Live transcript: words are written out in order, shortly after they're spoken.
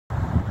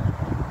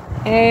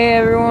Hey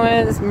everyone,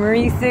 it's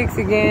Marie6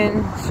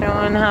 again,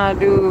 showing how to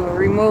do a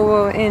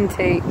removal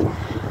intake.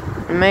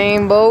 The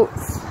main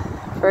bolts.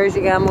 First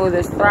you gotta move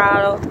this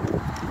throttle,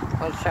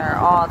 which are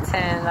all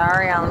 10s. I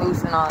already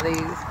unloosened all these.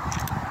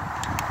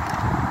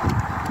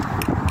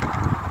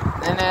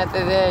 Then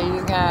after that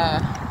you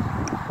gotta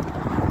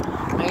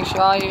make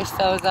sure all your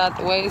stuff is out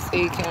the way so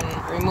you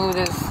can remove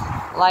this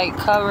light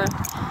cover.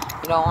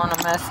 You don't want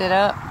to mess it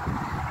up.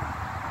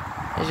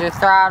 There's your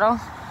throttle.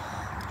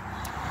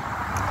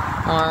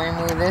 Want to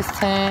remove this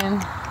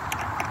 10.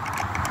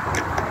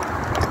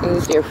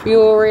 Use your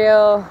fuel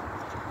rail,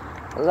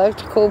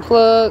 electrical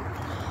plug,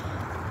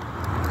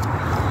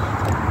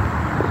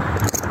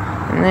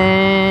 and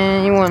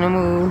then you want to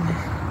move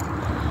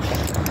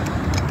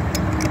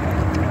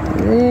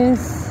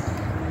this.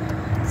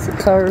 It's a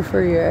cover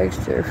for your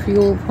extra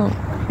fuel pump,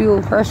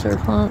 fuel pressure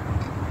pump.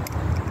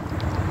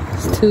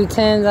 There's two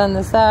 10s on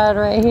the side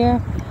right here.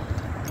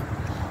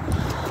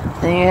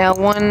 Then you have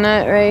one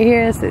nut right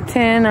here, it's a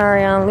 10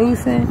 already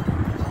unloosened.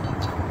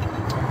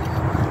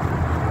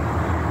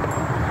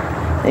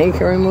 Then you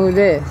can remove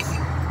this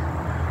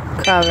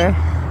cover.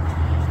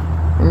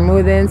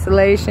 Remove the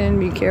insulation,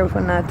 be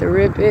careful not to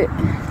rip it.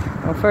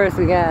 Well, first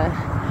we got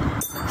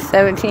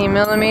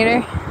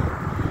 17mm.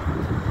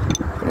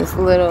 This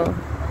little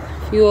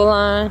fuel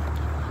line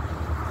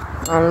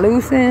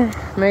unloosen.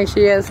 Make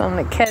sure you have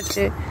something to catch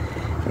it.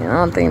 I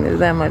don't think there's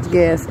that much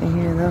gas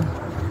in here though.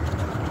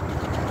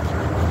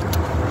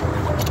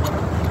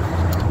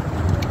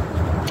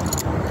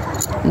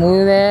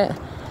 Move that.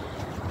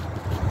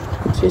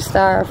 Put your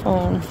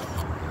styrofoam.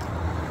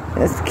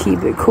 Just to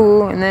keep it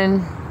cool. And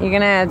then you're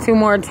gonna add two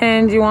more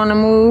 10s you want to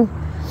move.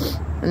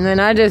 And then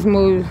I just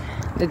moved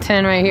the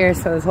 10 right here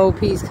so this whole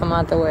piece come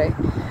out the way.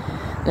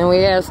 Then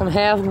we have some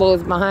half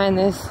bolts behind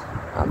this.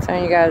 I'll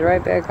turn you guys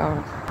right back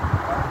on.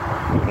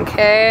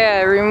 Okay,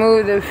 I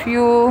removed the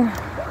fuel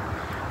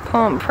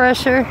pump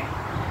pressure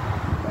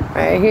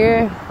right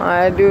here. All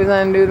I do is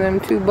undo them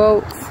two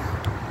bolts.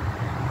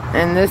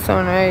 And this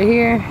one right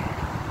here.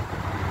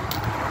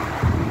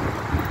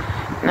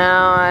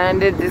 Now I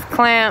undid this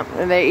clamp.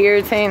 They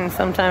irritate and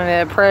sometimes they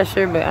have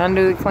pressure, but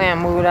undo the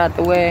clamp, move it out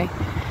the way.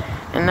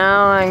 And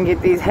now I can get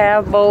these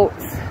half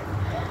bolts.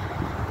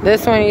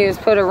 This one you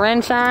just put a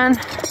wrench on,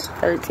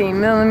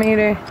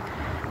 13mm.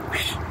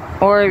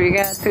 Or if you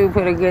got to,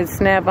 put a good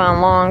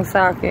snap-on long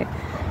socket.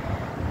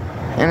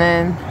 And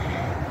then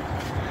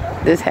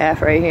this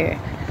half right here.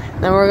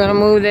 Then we're gonna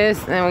move this,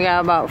 and then we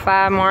got about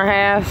 5 more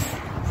halves.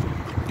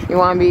 You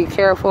want to be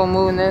careful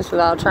moving this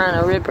without trying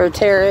to rip or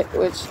tear it,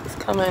 which is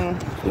coming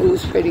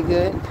loose pretty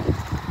good.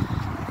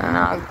 And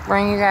I'll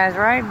bring you guys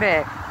right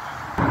back.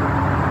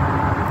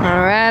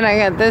 Alright, I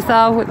got this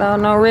off without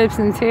no rips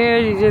and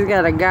tears. You just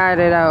got to guide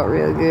it out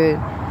real good.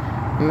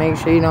 Make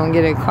sure you don't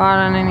get it caught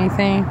on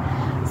anything.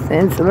 It's the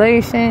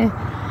insulation.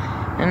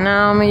 And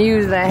now I'm going to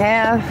use the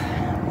half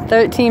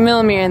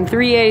 13mm and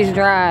 3/8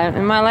 drive.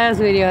 In my last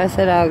video I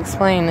said I'll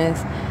explain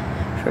this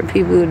for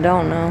people who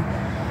don't know.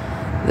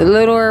 The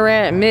littler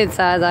rat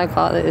mid-size, I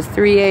call it, is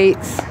 3/8.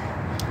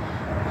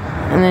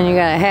 And then you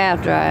got a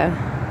half drive.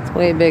 It's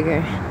way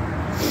bigger.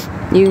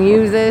 You can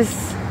use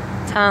this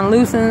to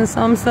unloosen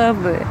some stuff,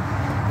 but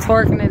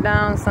torquing it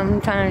down,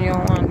 sometimes you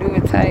don't want to do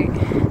it tight.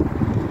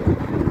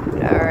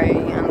 But alright,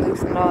 you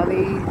unloosened all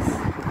these.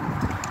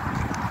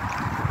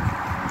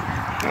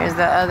 Here's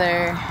the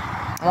other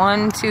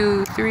 1,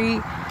 2,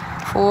 3,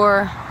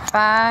 4,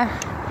 5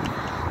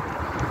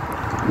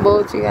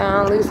 bolts you got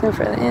to unloosen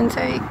for the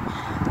intake.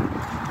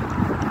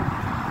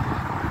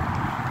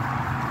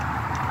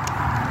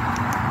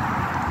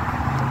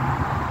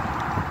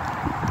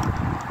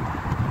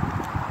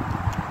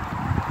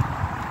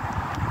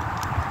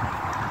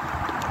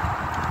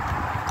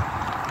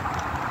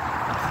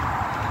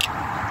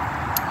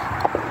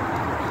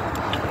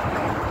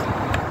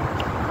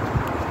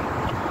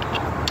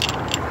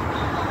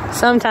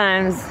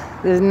 Sometimes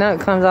this nut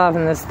comes off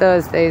and the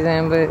stud stays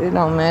in, but it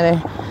don't matter.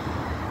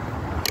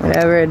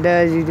 Whatever it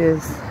does, you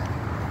just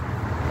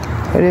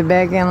put it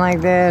back in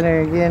like that,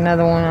 or get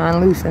another one,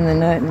 unloosen the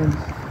nut and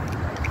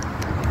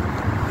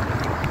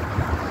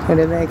put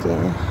it back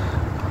in.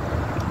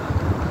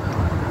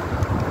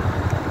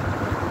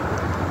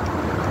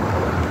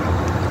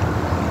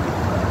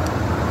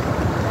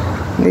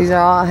 These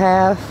are all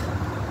half.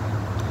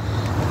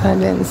 I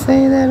didn't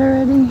say that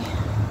already.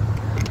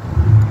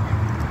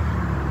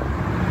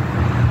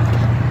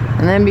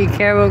 And then be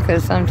careful,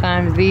 because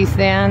sometimes these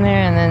stay on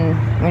there, and then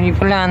when you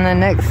put it on the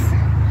next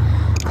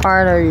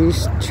part or you're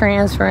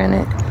transferring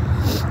it,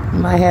 you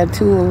might have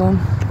 2 of them.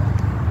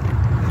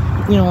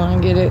 You don't want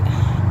to get it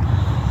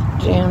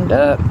jammed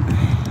up.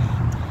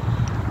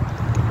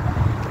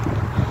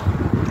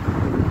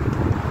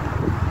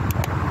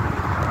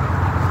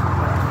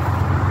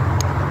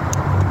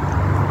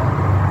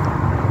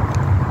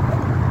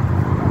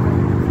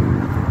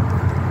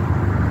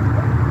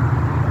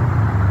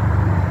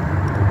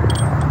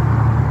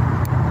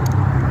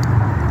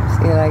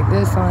 Like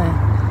this one,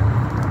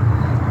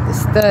 the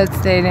stud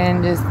stayed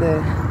in, just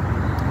the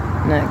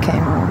nut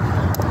came off.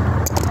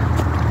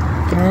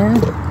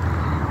 And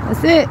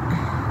that's it.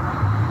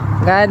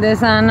 Got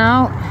this on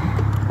out.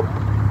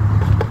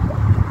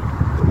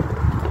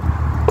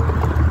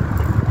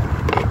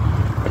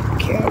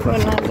 Careful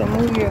not to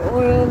move your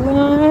oil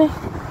line.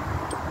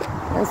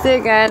 That's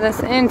it, guys. That's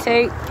the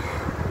intake.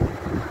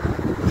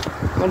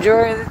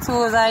 Majority of the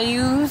tools I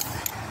use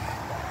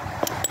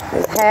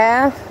is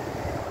half,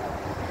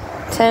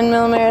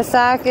 10mm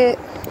socket,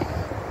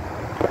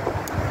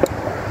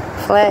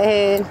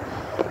 flathead,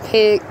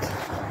 pick.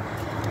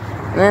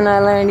 And then I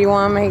learned you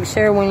want to make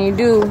sure when you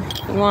do,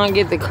 you want to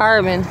get the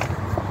carbon.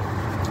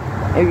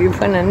 If you're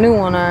putting a new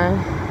one on,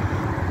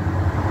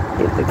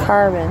 get the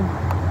carbon.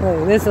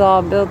 Look, this is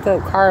all built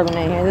up carbon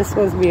in here. This is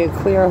supposed to be a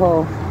clear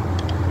hole.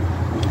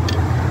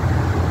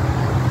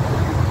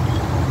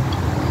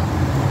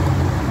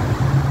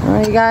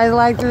 Alright, you guys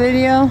like the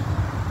video?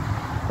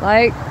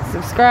 Like,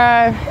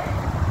 subscribe,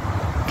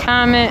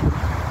 comment.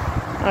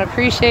 I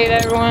appreciate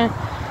everyone.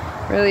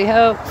 Really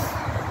helps.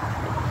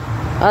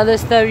 Other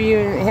stuff you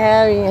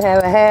can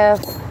have a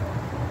half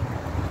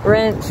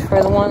wrench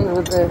for the ones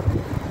with the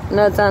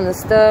nuts on the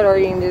stud, or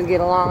you can just get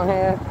a long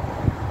half.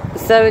 The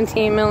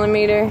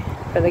 17mm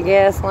for the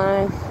gas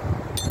line.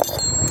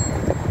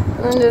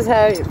 And then just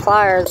have your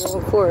pliers,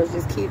 and of course,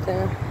 just keep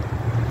them.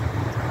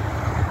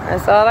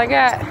 That's all I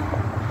got.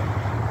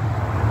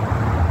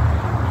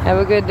 Have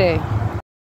a good day.